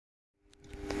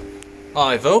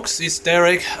Hi folks, it's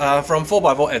Derek from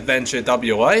 4x4 Adventure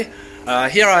WA.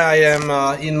 Here I am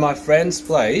in my friend's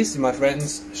place, in my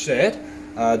friend's shed,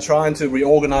 trying to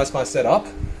reorganize my setup.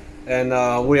 And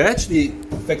we're actually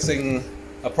fixing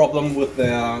a problem with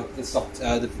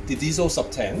the diesel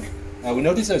sub-tank. We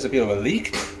noticed there's a bit of a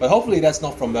leak, but hopefully that's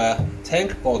not from the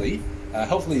tank body.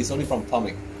 Hopefully it's only from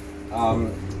plumbing.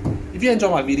 If you enjoy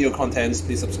my video contents,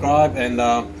 please subscribe and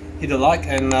hit the like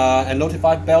and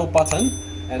notify bell button.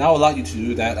 And I would like you to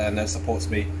do that, and that supports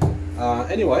me.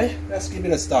 Anyway, let's give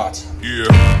it a start. Yeah.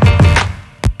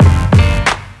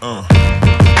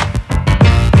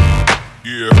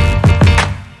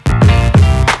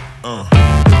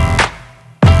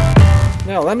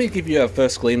 Now let me give you a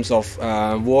first glimpse of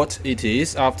what it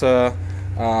is after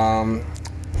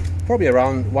probably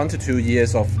around 1 to 2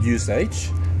 years of usage.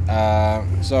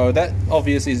 So that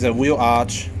obviously is a wheel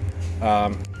arch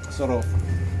sort of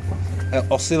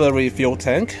auxiliary fuel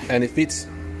tank, and it fits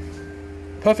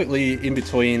perfectly in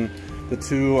between the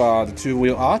two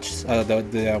wheel arches,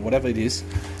 the whatever it is.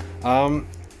 And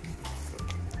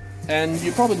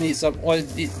you probably need some. Well,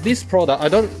 this product, I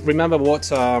don't remember what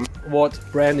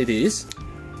brand it is.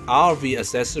 RV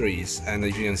Accessories, and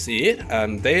if you can see it,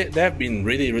 they've been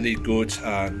really good.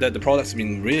 The product's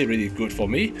been really good for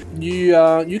me.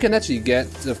 You can actually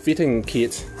get the fitting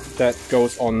kit that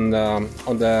goes on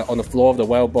the floor of the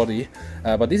well body,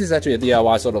 but this is actually a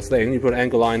DIY sort of thing. You put an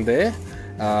anchor line there,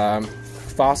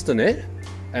 fasten it,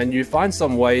 and you find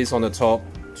some ways on the top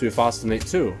to fasten it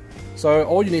too. So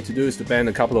all you need to do is to bend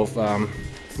a couple of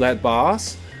flat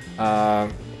bars,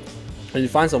 and you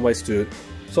find some ways to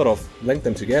sort of link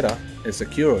them together and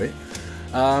secure it.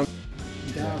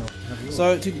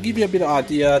 So to give you a bit of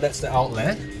idea, that's the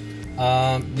outlet.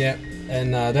 Yeah,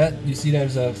 and that you see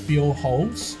there's a few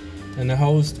holes, and the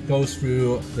hose goes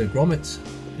through the grommet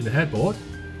in the headboard,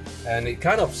 and it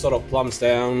kind of sort of plumbs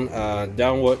down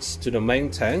downwards to the main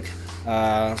tank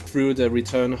through the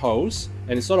return hose,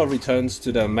 and it sort of returns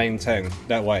to the main tank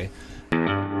that way.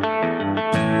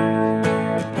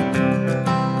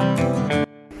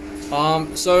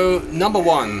 So number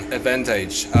one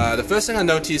advantage, the first thing I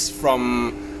noticed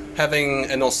from having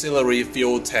an auxiliary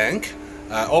fuel tank,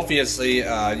 obviously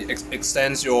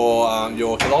extends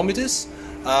your kilometers.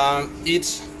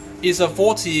 It is a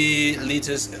 40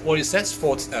 liters. Well, it says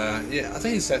 40. Yeah, I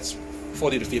think it says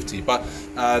 40 to 50, but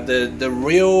the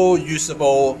real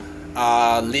usable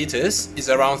liters is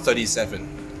around 37.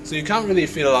 So you can't really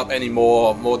fill up any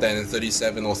more than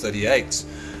 37 or 38.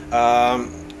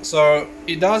 So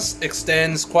it does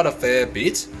extend quite a fair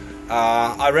bit.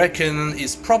 I reckon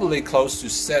it's probably close to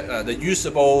the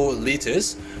usable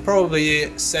liters,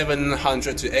 probably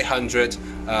 700 to 800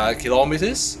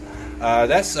 kilometers.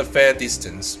 That's a fair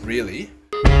distance, really.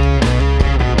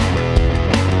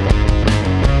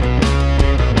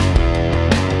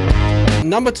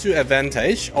 Number two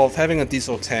advantage of having a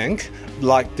diesel tank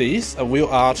like this, a wheel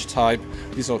arch type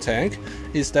diesel tank,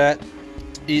 is that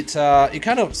it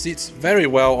kind of sits very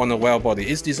well on the well body.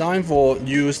 It's designed for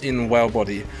use in well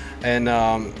body, and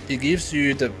it gives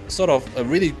you the sort of a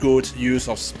really good use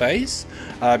of space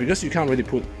because you can't really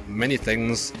put many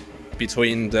things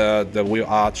between the wheel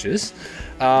arches.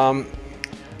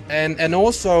 And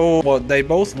also, well, they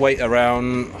both weigh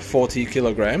around 40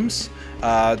 kilograms.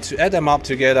 To add them up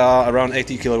together, around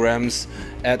 80 kilograms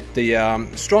at the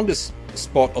strongest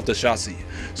spot of the chassis.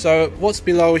 So what's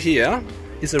below here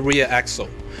is a rear axle,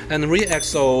 and the rear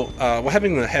axle, well,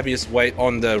 having the heaviest weight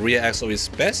on the rear axle is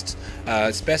best.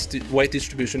 It's best weight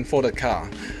distribution for the car,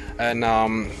 and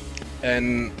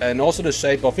also the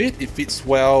shape of it fits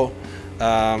well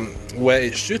where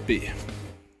it should be.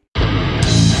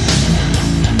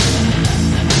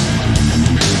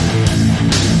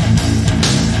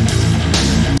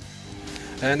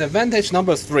 And advantage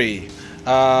number three,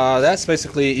 that's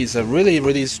basically is a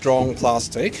really strong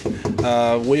plastic.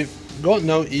 We've got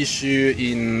no issue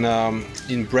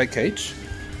in breakage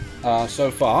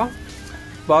so far,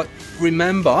 but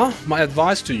remember my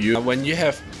advice to you: when you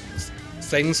have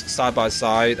things side by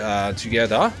side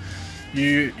together,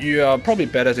 you are probably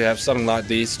better to have something like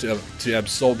this to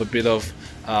absorb a bit of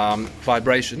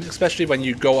vibration, especially when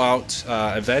you go out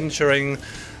adventuring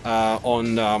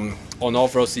on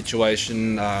off-road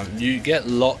situation. You get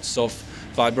lots of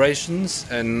vibrations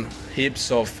and heaps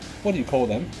of, what do you call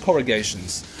them,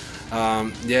 corrugations.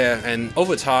 Yeah, and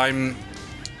over time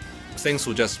things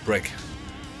will just break.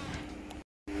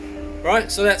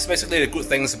 Right, so that's basically the good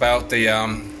things about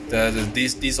the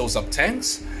diesel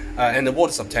sub-tanks and the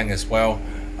water sub-tank as well.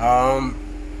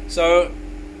 So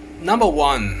number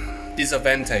one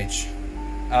disadvantage,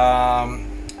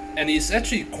 and it's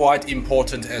actually quite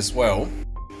important as well.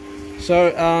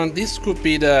 So this could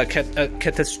be the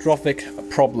catastrophic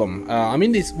problem. I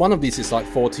mean, one of these is like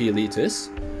 40 liters.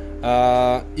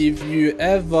 If you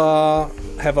ever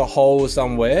have a hole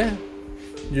somewhere,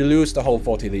 you lose the whole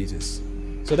 40 liters.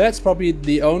 So that's probably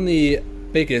the only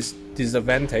biggest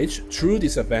disadvantage, true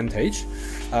disadvantage,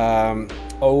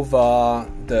 over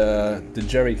the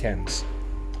jerry cans.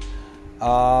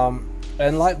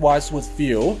 And likewise with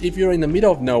fuel, if you're in the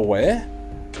middle of nowhere,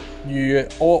 you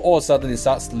all of a sudden it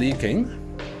starts leaking,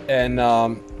 and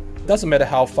doesn't matter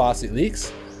how fast it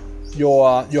leaks,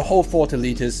 your whole 40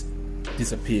 liters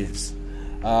disappears.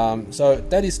 So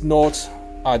that is not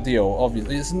ideal.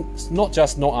 Obviously, it's not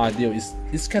just not ideal;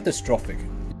 it's catastrophic.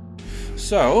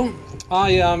 So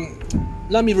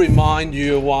let me remind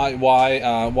you why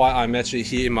I'm actually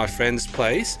here in my friend's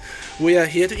place. We are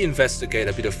here to investigate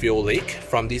a bit of fuel leak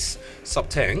from this sub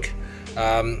tank.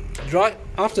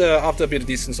 After a bit of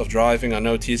distance of driving, I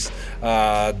noticed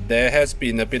there has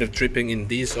been a bit of dripping in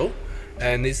diesel,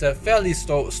 and it's a fairly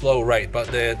slow rate, but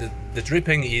the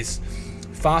dripping is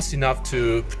fast enough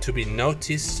to be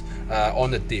noticed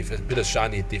on the diff, a bit of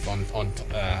shiny diff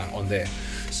on there.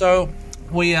 So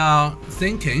we are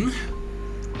thinking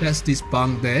that's this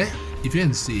bunk there. If you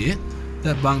can see it,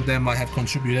 that bunk there might have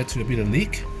contributed to a bit of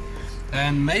leak,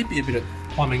 and maybe a bit of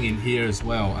plumbing in here as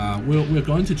well. We're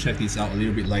going to check this out a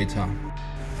little bit later.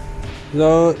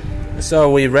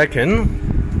 So we reckon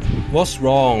what's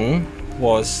wrong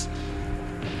was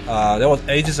that was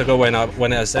ages ago when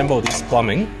I assembled this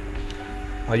plumbing.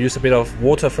 I used a bit of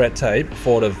water thread tape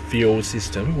for the fuel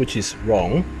system, which is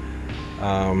wrong.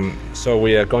 So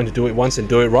we are going to do it once and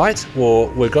do it right.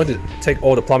 We're going to take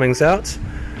all the plumbings out,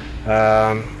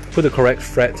 put the correct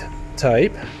thread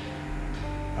tape,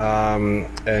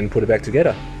 and put it back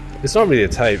together. It's not really a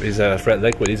tape, it's a thread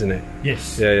liquid, isn't it?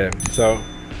 Yes. Yeah. So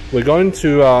we're going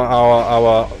to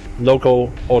our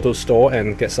local auto store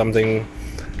and get something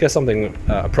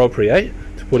appropriate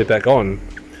to put it back on,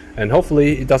 and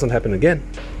hopefully it doesn't happen again.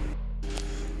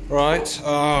 Right.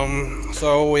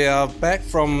 So we are back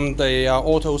from the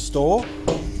auto store.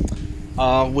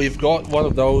 We've got one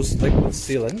of those liquid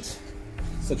sealants,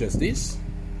 such as this,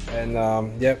 and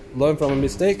learn from a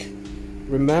mistake.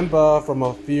 Remember, from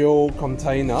a fuel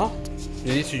container,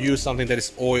 you need to use something that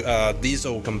is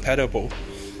diesel compatible,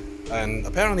 and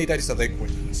apparently that is a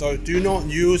liquid. So do not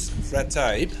use thread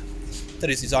tape that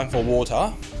is designed for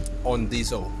water on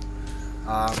diesel.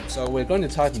 So we're going to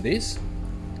tighten this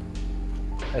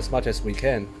as much as we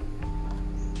can.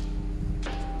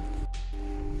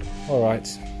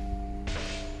 Alright,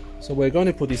 so we're going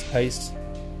to put this paste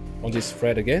on this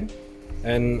thread again.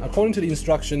 And according to the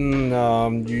instruction,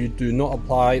 you do not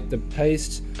apply the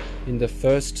paste in the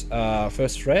first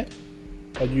thread,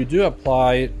 but you do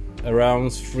apply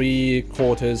around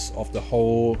 3/4 of the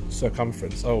whole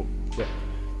circumference. Oh, yeah,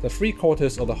 the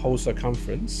 3/4 of the whole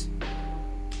circumference,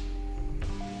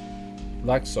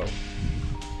 like so.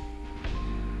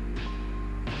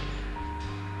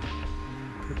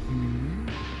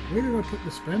 Where did I put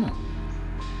the spanner?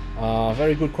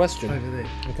 Very good question. Over there.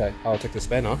 Okay, I'll take the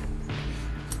spanner.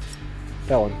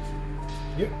 That one.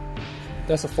 Yep.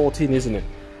 That's a 14, isn't it?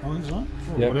 Oh, that's right.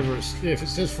 Or Yep. whatever it's. Yeah, if it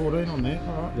says 14 on there,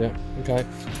 alright. Yeah, okay.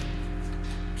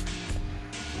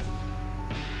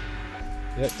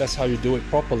 Yep, that's how you do it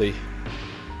properly.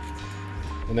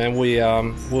 And then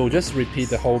we'll just repeat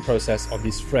the whole process on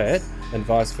this thread and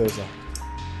vice versa.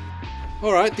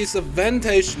 Alright,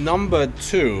 disadvantage number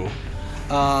 2.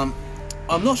 I'm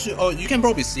not sure, you can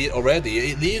probably see it already.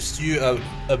 It leaves you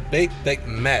a big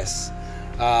mess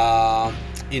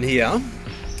in here.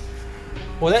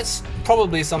 Well, that's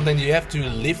probably something you have to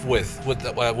live with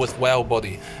well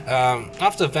body.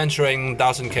 After venturing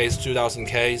 1000 k's, 2000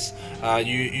 k's,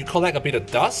 you collect a bit of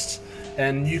dust,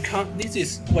 and you can't. This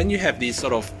is when you have this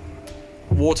sort of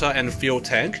water and fuel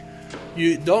tank,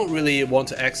 you don't really want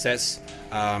to access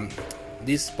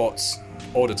these spots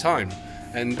all the time,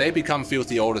 and they become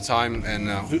filthy all the time. And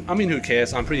I mean, who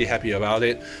cares? I'm pretty happy about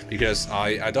it because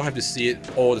I don't have to see it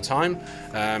all the time.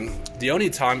 The only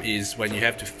time is when you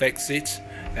have to fix it,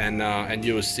 and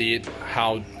you will see it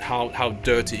how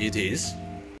dirty it is.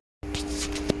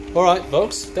 Alright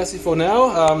folks, that's it for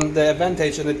now. The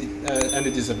advantage and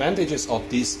the disadvantages of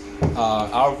this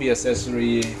RV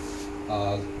accessory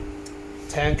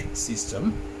tank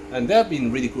system, and they have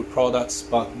been really good products,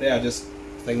 but they are just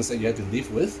things that you have to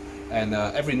live with, and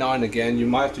every now and again you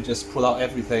might have to just pull out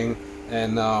everything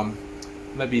and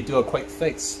maybe do a quick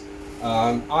fix.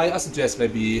 I suggest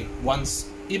maybe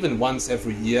even once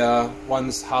every year,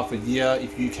 once half a year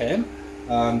if you can.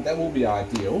 That will be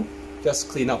ideal. Just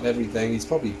clean up everything. It's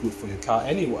probably good for your car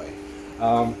anyway.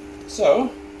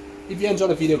 So If you enjoy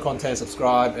the video content,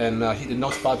 subscribe and hit the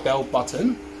notify bell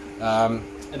button.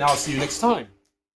 And I'll see you next time.